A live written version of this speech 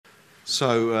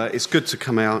So it's good to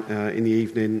come out in the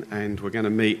evening, and we're going to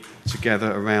meet together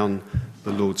around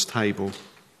the Lord's table.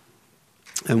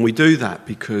 And we do that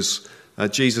because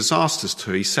Jesus asked us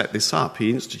to. He set this up, he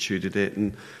instituted it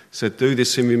and said, do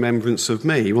this in remembrance of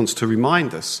me. He wants to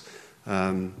remind us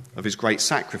of his great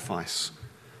sacrifice.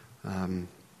 And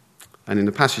in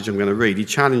the passage I'm going to read, he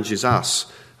challenges us.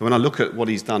 And when I look at what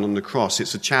he's done on the cross,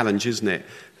 it's a challenge, isn't it?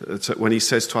 When he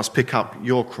says to us, pick up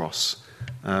your cross.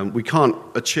 We can't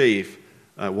achieve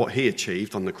what he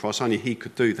achieved on the cross. Only he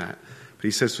could do that. But he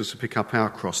says to us to pick up our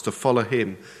cross. To follow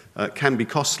him can be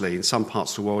costly. In some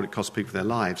parts of the world, it costs people their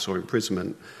lives or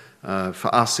imprisonment.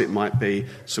 For us, it might be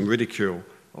some ridicule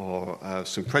or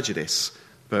some prejudice.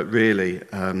 But really,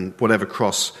 whatever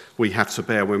cross we have to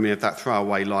bear, when we have that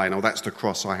throwaway line, oh, that's the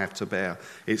cross I have to bear,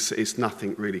 it's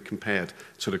nothing really compared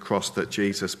to the cross that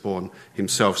Jesus bore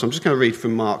himself. So I'm just going to read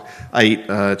from Mark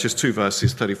 8, just 2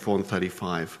 verses, 34 and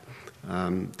 35.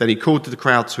 Then he called the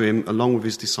crowd to him along with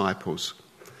his disciples.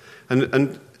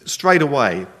 And straight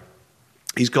away,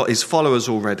 he's got his followers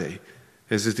already.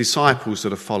 There's his disciples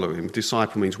that are following him.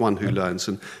 Disciple means one who learns,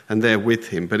 and they're with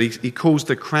him. But he calls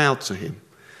the crowd to him.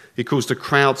 He calls the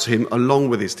crowd to him along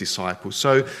with his disciples.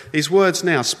 So his words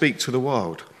now speak to the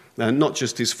world, not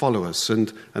just his followers.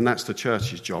 And that's the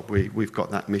church's job. We've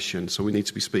got that mission, so we need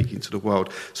to be speaking to the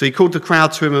world. So he called the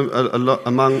crowd to him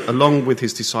along with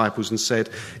his disciples and said,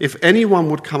 if anyone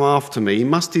would come after me, he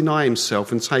must deny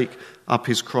himself and take up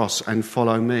his cross and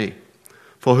follow me.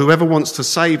 For whoever wants to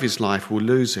save his life will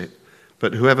lose it.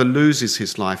 But whoever loses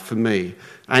his life for me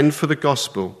and for the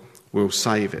gospel will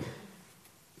save it.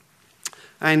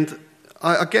 And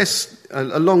I guess,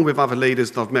 along with other leaders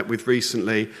that I've met with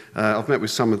recently, I've met with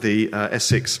some of the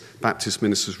Essex Baptist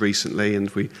ministers recently,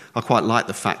 and I quite like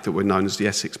the fact that we're known as the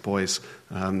Essex Boys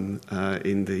in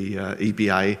the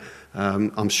EBA.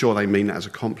 I'm sure they mean that as a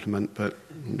compliment, but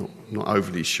not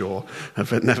overly sure.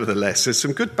 But nevertheless, there's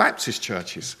some good Baptist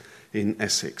churches in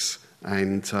Essex,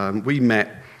 and we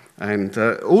met, and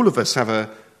all of us have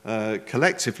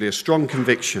collectively a strong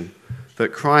conviction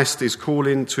that Christ is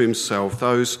calling to himself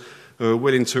those who are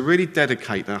willing to really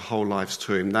dedicate their whole lives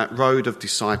to him, that road of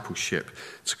discipleship,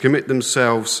 to commit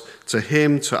themselves to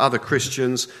him, to other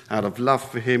Christians, out of love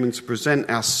for him, and to present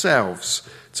ourselves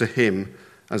to him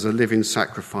as a living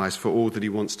sacrifice for all that he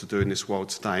wants to do in this world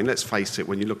today. And let's face it,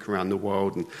 when you look around the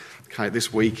world, and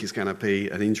this week is going to be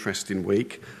an interesting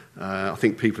week. I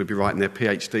think people will be writing their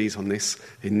PhDs on this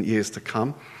in years to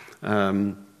come.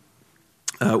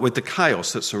 With the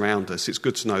chaos that's around us, it's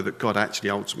good to know that God actually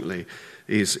ultimately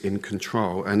is in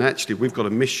control. And actually, we've got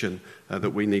a mission that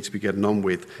we need to be getting on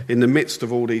with. In the midst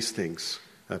of all these things,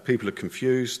 people are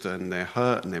confused and they're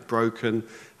hurt and they're broken.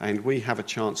 And we have a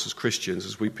chance as Christians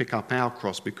as we pick up our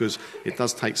cross, because it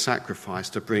does take sacrifice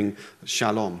to bring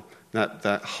shalom,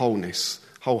 that wholeness,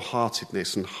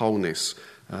 wholeheartedness and wholeness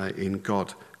in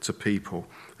God to people.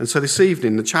 And so this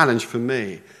evening, the challenge for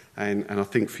me, and I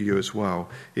think for you as well,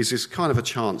 is this kind of a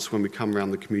chance when we come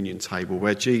around the communion table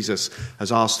where Jesus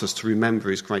has asked us to remember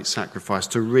his great sacrifice,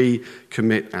 to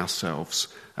recommit ourselves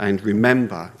and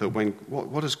remember that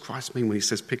what does Christ mean when he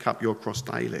says pick up your cross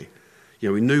daily?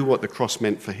 We knew what the cross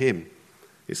meant for him,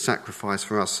 his sacrifice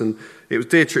for us. And it was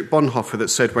Dietrich Bonhoeffer that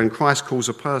said when Christ calls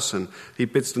a person, he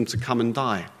bids them to come and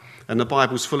die. And the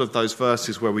Bible's full of those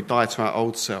verses where we die to our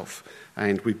old self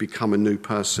and we become a new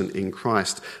person in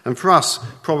Christ. And for us,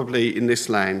 probably in this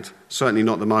land, certainly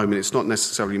not at the moment, it's not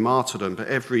necessarily martyrdom, but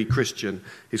every Christian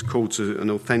is called to an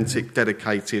authentic,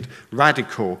 dedicated,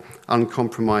 radical,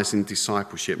 uncompromising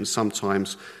discipleship, and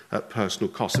sometimes at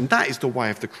personal cost. And that is the way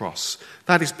of the cross.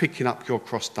 That is picking up your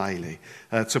cross daily,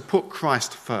 to put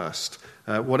Christ first,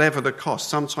 whatever the cost.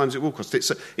 Sometimes it will cost.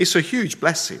 It's a huge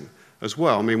blessing as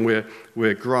well. I mean,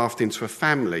 we're grafted into a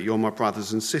family. You're my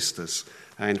brothers and sisters.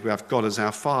 And we have God as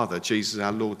our Father, Jesus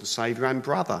our Lord and Saviour and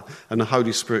brother, and the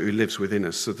Holy Spirit who lives within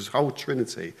us. So the whole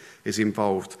Trinity is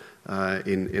involved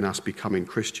in us becoming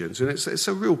Christians. And it's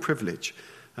a real privilege.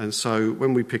 And so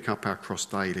when we pick up our cross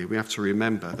daily, we have to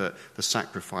remember that the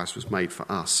sacrifice was made for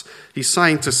us. He's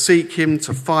saying to seek him,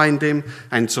 to find him,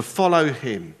 and to follow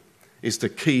him is the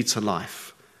key to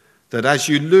life. That as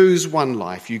you lose one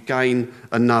life, you gain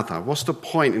another. What's the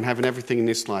point in having everything in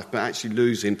this life but actually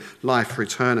losing life for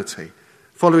eternity?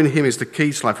 Following him is the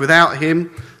key to life. Without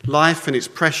him, life and its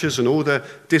pressures and all the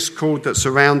discord that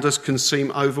surround us can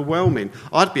seem overwhelming.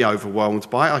 I'd be overwhelmed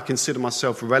by it. I consider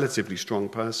myself a relatively strong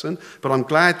person, but I'm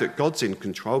glad that God's in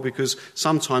control, because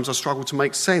sometimes I struggle to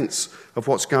make sense of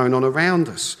what's going on around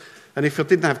us. And if I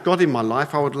didn't have God in my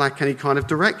life, I would lack any kind of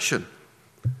direction.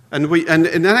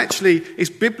 And actually, it's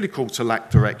biblical to lack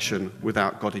direction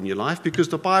without God in your life, because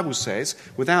the Bible says,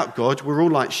 without God, we're all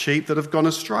like sheep that have gone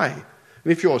astray.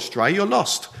 And if you're astray, you're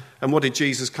lost. And what did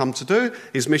Jesus come to do?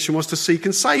 His mission was to seek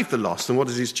and save the lost. And what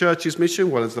is his church's mission?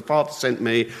 Well, as the Father sent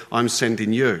me, I'm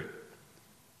sending you.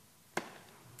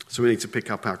 So we need to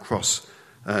pick up our cross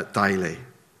daily.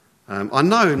 I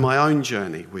know in my own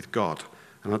journey with God,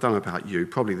 and I don't know about you,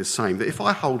 probably the same, that if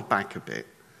I hold back a bit,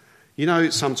 you know,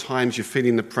 sometimes you're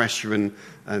feeling the pressure and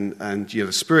you know,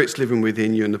 the Spirit's living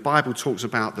within you, and the Bible talks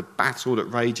about the battle that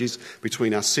rages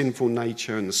between our sinful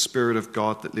nature and the Spirit of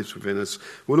God that lives within us.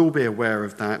 We'll all be aware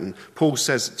of that, and Paul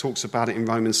talks about it in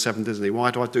Romans 7, doesn't he?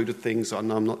 Why do I do the things that I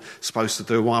know I'm not supposed to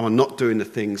do? Why am I not doing the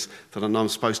things that I know I'm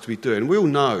supposed to be doing? We all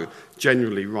know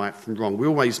generally right from wrong. We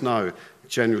always know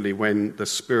generally when the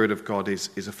Spirit of God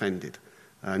is offended.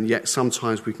 And yet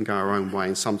sometimes we can go our own way,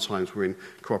 and sometimes we're in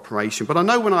cooperation. But I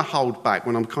know when I hold back,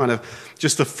 when I'm kind of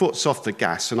just a foot's off the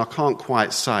gas, and I can't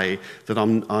quite say that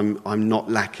I'm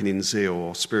not lacking in zeal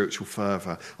or spiritual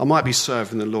fervour. I might be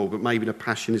serving the Lord, but maybe the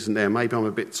passion isn't there. Maybe I'm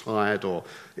a bit tired or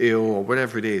ill or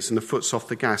whatever it is, and the foot's off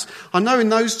the gas. I know in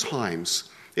those times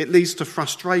it leads to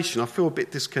frustration. I feel a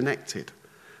bit disconnected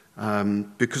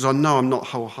because I know I'm not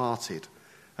wholehearted,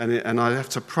 and I have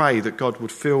to pray that God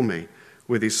would fill me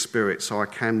with his Spirit so I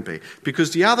can be.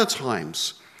 Because the other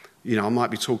times, you know, I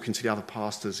might be talking to the other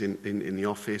pastors in the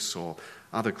office, or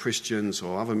other Christians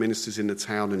or other ministers in the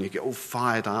town, and you get all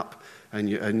fired up and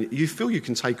you feel you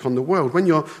can take on the world. When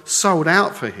you're sold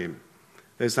out for him,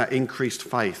 there's that increased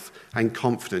faith and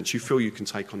confidence. You feel you can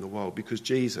take on the world because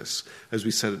Jesus, as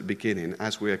we said at the beginning,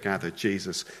 as we are gathered,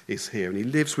 Jesus is here, and he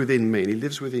lives within me and he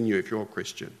lives within you if you're a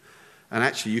Christian. And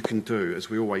actually you can do, as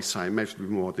we always say, immeasurably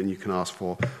more than you can ask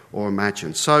for or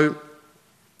imagine. So,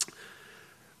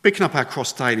 picking up our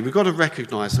cross daily, we've got to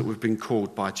recognise that we've been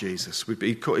called by Jesus.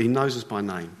 He knows us by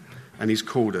name, and he's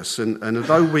called us. And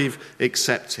although we've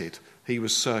accepted, he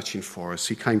was searching for us.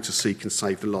 He came to seek and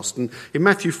save the lost. And in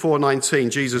Matthew 4:19,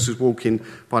 Jesus is walking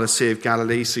by the Sea of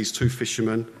Galilee. He sees two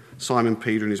fishermen, Simon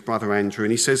Peter and his brother Andrew.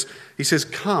 And he says,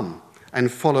 "Come and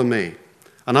follow me,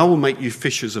 and I will make you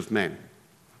fishers of men."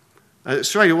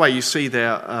 Straight away you see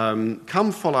there,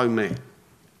 come follow me.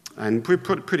 And we're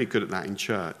pretty good at that in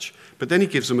church. But then he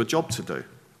gives them a job to do.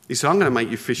 He said, I'm going to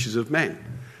make you fishers of men.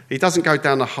 He doesn't go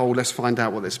down the whole, let's find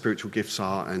out what their spiritual gifts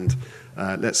are, and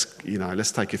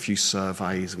let's take a few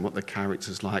surveys and what their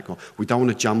character's like, or we don't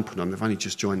want to jump on them, they've only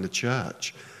just joined the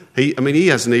church. He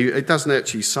doesn't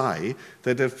actually say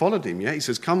that they've followed him yet. He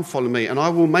says, come follow me, and I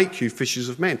will make you fishers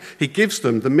of men. He gives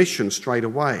them the mission straight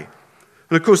away.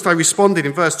 And of course, they responded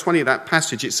in verse 20 of that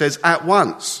passage. It says, at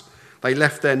once they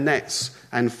left their nets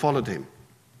and followed him.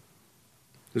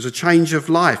 There's a change of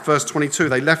life. Verse 22,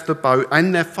 they left the boat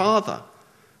and their father,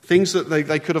 things that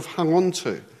they could have hung on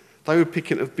to. They were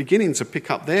beginning to pick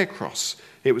up their cross.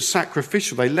 It was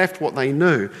sacrificial. They left what they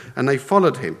knew and they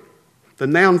followed him. The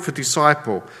noun for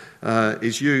disciple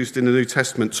is used in the New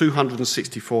Testament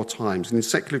 264 times. And in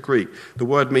secular Greek, the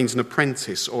word means an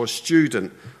apprentice or a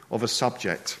student of a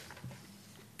subject.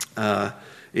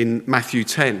 In Matthew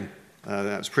 10,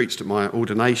 that was preached at my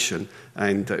ordination,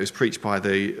 and it was preached by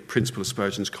the principal of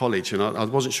Spurgeon's College, and I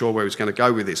wasn't sure where he was going to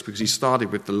go with this, because he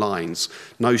started with the lines,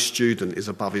 no student is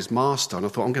above his master, and I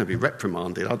thought, I'm going to be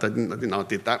reprimanded. I didn't know I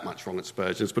did that much wrong at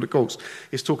Spurgeon's, but of course,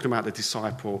 it's talking about the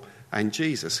disciple and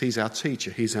Jesus. He's our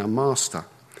teacher, he's our master.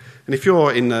 And if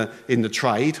you're in the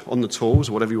trade, on the tools,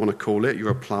 or whatever you want to call it,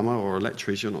 you're a plumber or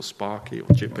electrician or sparky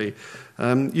or chippy,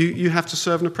 you have to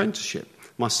serve an apprenticeship.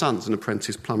 My son's an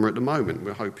apprentice plumber at the moment.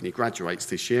 We're hoping he graduates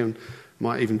this year and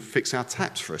might even fix our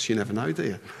taps for us. You never know, do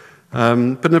you?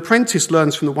 But an apprentice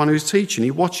learns from the one who's teaching. He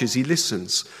watches, he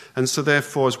listens. And so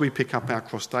therefore, as we pick up our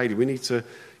cross daily, we need to,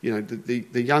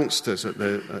 the youngsters at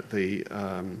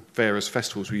the various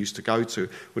festivals we used to go to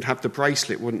would have the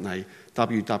bracelet, wouldn't they?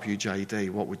 WWJD,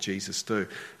 what would Jesus do?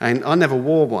 And I never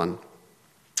wore one.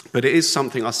 But it is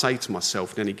something I say to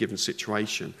myself in any given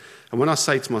situation. And when I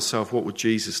say to myself, what would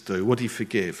Jesus do? Would he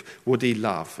forgive? Would he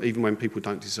love, even when people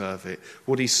don't deserve it?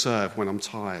 Would he serve when I'm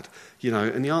tired?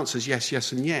 And the answer is yes,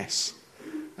 yes, and yes.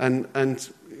 And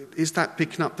is that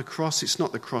picking up the cross? It's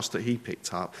not the cross that he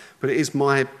picked up, but it is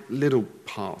my little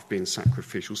part of being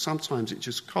sacrificial. Sometimes it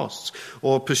just costs.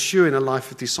 Or pursuing a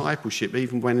life of discipleship,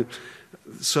 even when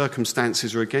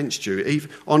circumstances are against you, even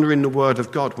honouring the word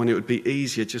of God when it would be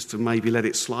easier just to maybe let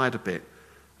it slide a bit.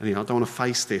 And I don't want to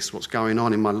face what's going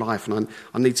on in my life, and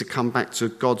I need to come back to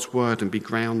God's word and be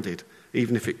grounded,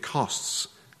 even if it costs.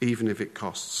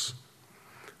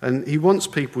 And he wants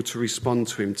people to respond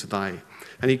to him today.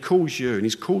 And he calls you, and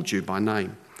he's called you by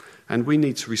name. And we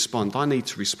need to respond. I need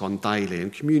to respond daily.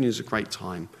 And communion is a great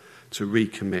time to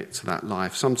recommit to that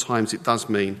life. Sometimes it does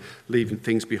mean leaving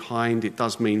things behind. It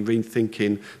does mean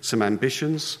rethinking some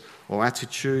ambitions or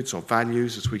attitudes or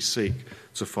values as we seek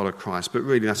to follow Christ. But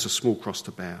really, that's a small cross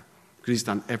to bear because he's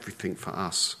done everything for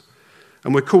us.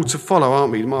 And we're called to follow,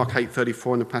 aren't we? Mark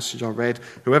 8:34 in the passage I read.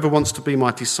 Whoever wants to be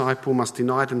my disciple must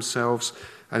deny themselves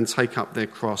and take up their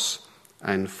cross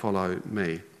and follow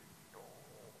me.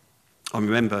 I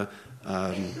remember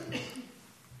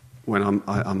when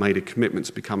I made a commitment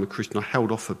to become a Christian, I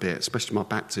held off a bit, especially my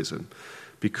baptism,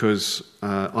 because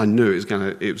I knew it was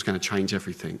going to change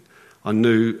everything. I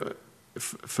knew,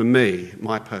 for me,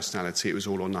 my personality, it was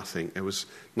all or nothing. There was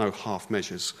no half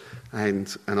measures,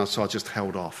 so I just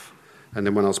held off. And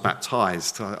then when I was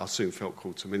baptised, I soon felt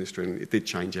called to ministry, and it did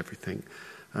change everything.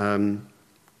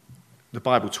 The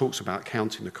Bible talks about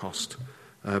counting the cost,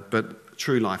 but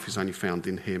true life is only found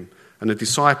in him. And the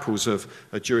disciples of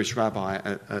a Jewish rabbi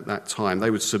at that time, they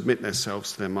would submit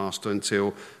themselves to their master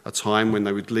until a time when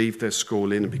they would leave their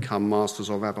schooling and become masters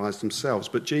or rabbis themselves.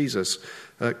 But Jesus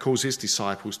calls his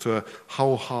disciples to a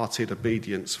wholehearted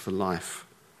obedience for life.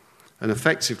 And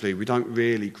effectively, we don't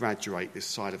really graduate this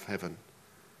side of heaven.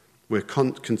 We're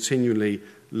continually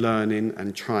learning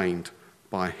and trained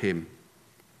by him.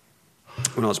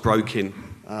 When I was broken,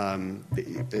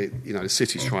 the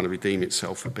city's trying to redeem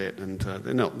itself a bit, and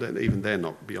they're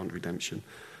not beyond redemption.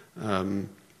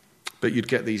 But you'd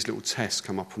get these little tests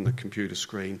come up on the computer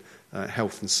screen,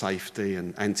 health and safety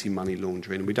and anti-money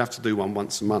laundering. And we'd have to do one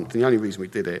once a month. And the only reason we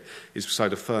did it is so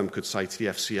the firm could say to the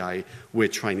FCA, we're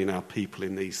training our people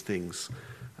in these things.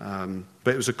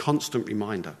 But it was a constant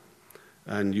reminder.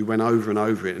 And you went over and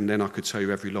over it, and then I could tell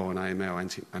you every law on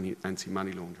AML,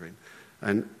 anti-money laundering.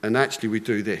 And actually we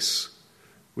do this.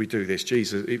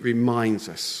 Jesus, it reminds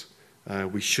us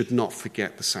we should not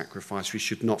forget the sacrifice. We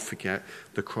should not forget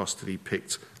the cross that he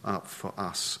picked up for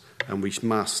us. And we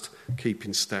must keep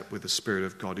in step with the Spirit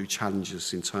of God who challenges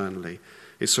us internally.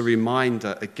 It's a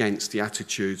reminder against the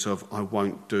attitudes of I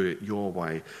won't do it your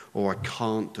way, or I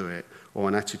can't do it, or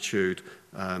an attitude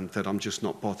that I'm just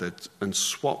not bothered, and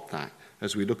swap that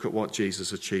as we look at what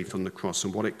Jesus achieved on the cross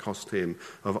and what it cost him,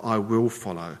 of I will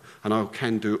follow, and I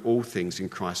can do all things in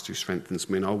Christ who strengthens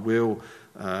me, and I will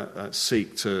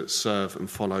seek to serve and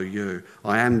follow you.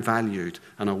 I am valued,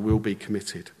 and I will be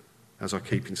committed as I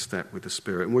keep in step with the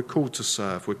Spirit. And we're called to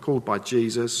serve. We're called by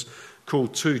Jesus,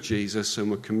 called to Jesus,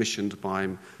 and we're commissioned by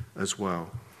him as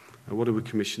well. And what are we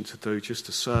commissioned to do? Just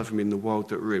to serve him in the world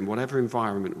that we're in, whatever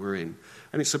environment we're in.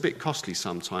 And it's a bit costly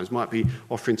sometimes. Might be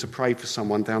offering to pray for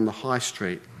someone down the high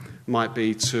street. Might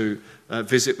be to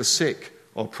visit the sick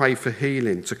or pray for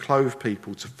healing, to clothe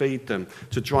people, to feed them,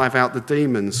 to drive out the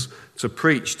demons, to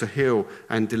preach, to heal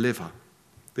and deliver.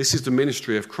 This is the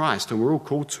ministry of Christ, and we're all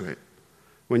called to it.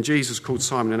 When Jesus called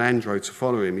Simon and Andrew to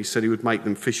follow him, he said he would make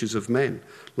them fishers of men.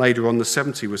 Later on, the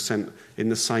 70 were sent in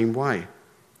the same way.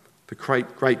 The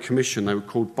Great Commission, they were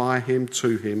called by him,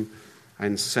 to him,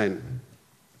 and sent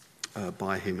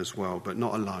by him as well, but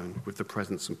not alone, with the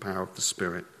presence and power of the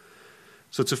Spirit.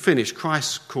 So to finish,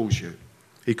 Christ calls you.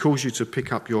 He calls you to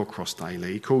pick up your cross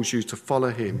daily. He calls you to follow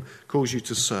him, calls you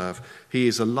to serve. He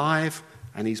is alive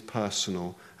and he's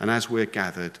personal. And as we're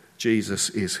gathered, Jesus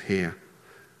is here.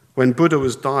 When Buddha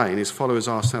was dying, his followers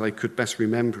asked how they could best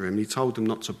remember him. He told them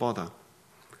not to bother.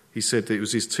 He said that it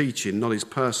was his teaching, not his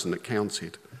person, that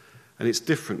counted. And it's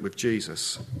different with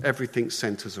Jesus. Everything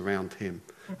centres around him.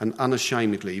 And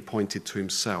unashamedly, he pointed to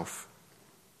himself.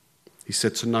 He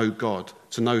said to know God,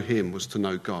 to know him was to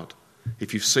know God.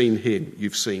 If you've seen him,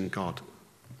 you've seen God.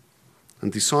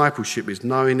 And discipleship is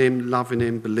knowing him, loving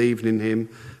him, believing in him,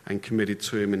 and committed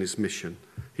to him and his mission.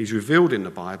 He's revealed in the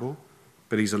Bible,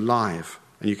 but he's alive.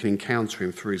 And you can encounter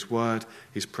him through his word,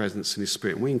 his presence, and his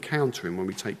Spirit. And we encounter him when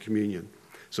we take communion.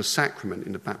 It's a sacrament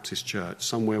in the Baptist church,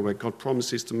 somewhere where God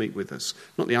promises to meet with us.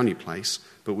 Not the only place,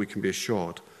 but we can be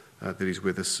assured that he's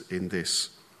with us in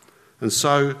this. And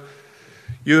so,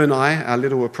 you and I, our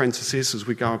little apprentices, as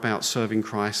we go about serving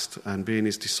Christ and being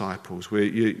his disciples,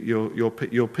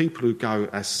 you're people who go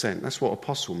as sent. That's what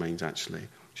apostle means, actually.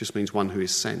 It just means one who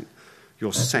is sent.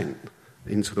 You're sent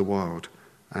into the world,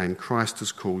 and Christ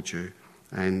has called you.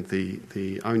 And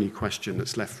the only question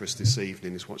that's left for us this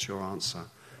evening is, what's your answer?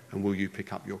 And will you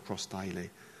pick up your cross daily?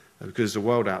 Because there's a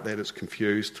world out there that's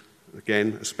confused,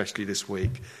 again, especially this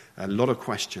week. A lot of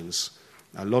questions,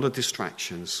 a lot of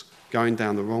distractions, going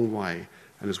down the wrong way.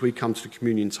 And as we come to the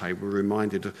communion table, we're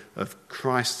reminded of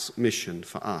Christ's mission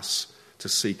for us to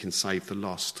seek and save the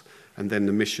lost. And then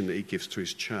the mission that he gives to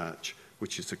his church,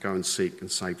 which is to go and seek and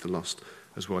save the lost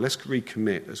as well. Let's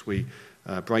recommit as we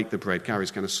break the bread.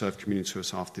 Gary's going to serve communion to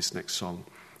us after this next song.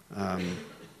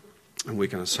 And we're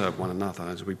going to serve one another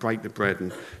as we break the bread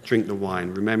and drink the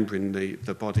wine, remembering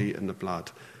the body and the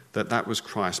blood, that was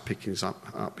Christ picking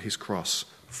up his cross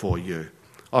for you.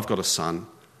 I've got a son.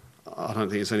 I don't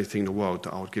think there's anything in the world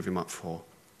that I would give him up for.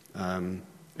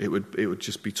 It would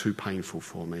just be too painful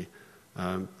for me.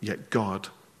 Yet God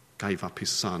gave up his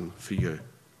son for you.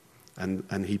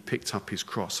 And he picked up his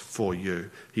cross for you.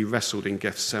 He wrestled in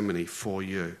Gethsemane for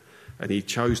you. And he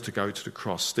chose to go to the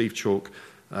cross. Steve Chalk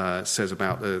says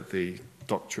about the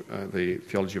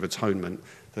theology of atonement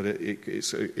that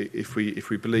if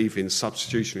we believe in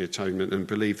substitutionary atonement and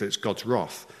believe that it's God's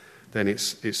wrath, then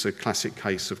it's a classic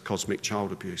case of cosmic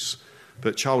child abuse.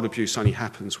 But child abuse only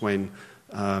happens when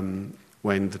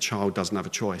the child doesn't have a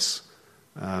choice.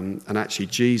 And actually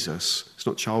Jesus, it's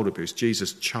not child abuse,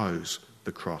 Jesus chose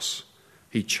the cross.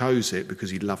 He chose it because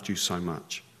he loved you so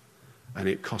much. And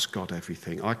it cost God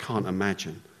everything. I can't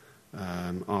imagine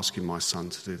asking my son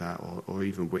to do that or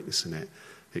even witnessing it.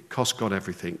 It cost God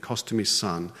everything, cost him his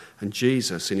son. And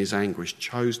Jesus, in his anguish,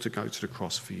 chose to go to the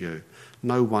cross for you.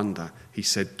 No wonder he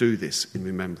said, do this in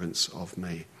remembrance of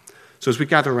me. So as we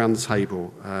gather around the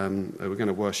table, we're going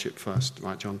to worship first,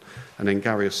 right, John? And then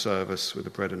Gary will serve us with the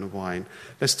bread and the wine.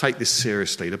 Let's take this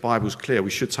seriously. The Bible's clear. We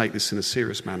should take this in a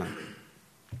serious manner.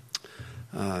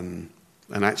 And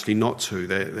actually not to.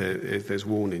 There's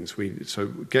warnings. So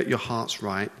get your hearts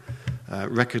right.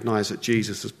 Recognise that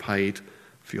Jesus has paid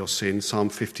for your sin. Psalm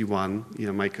 51,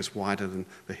 make us whiter than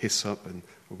the hyssop and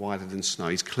whiter than snow.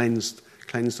 He's cleansed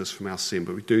us from our sin,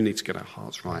 but we do need to get our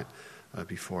hearts right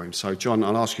before him. So, John,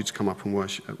 I'll ask you to come up and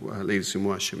lead us in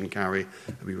worship, and Gary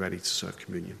will be ready to serve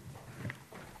communion.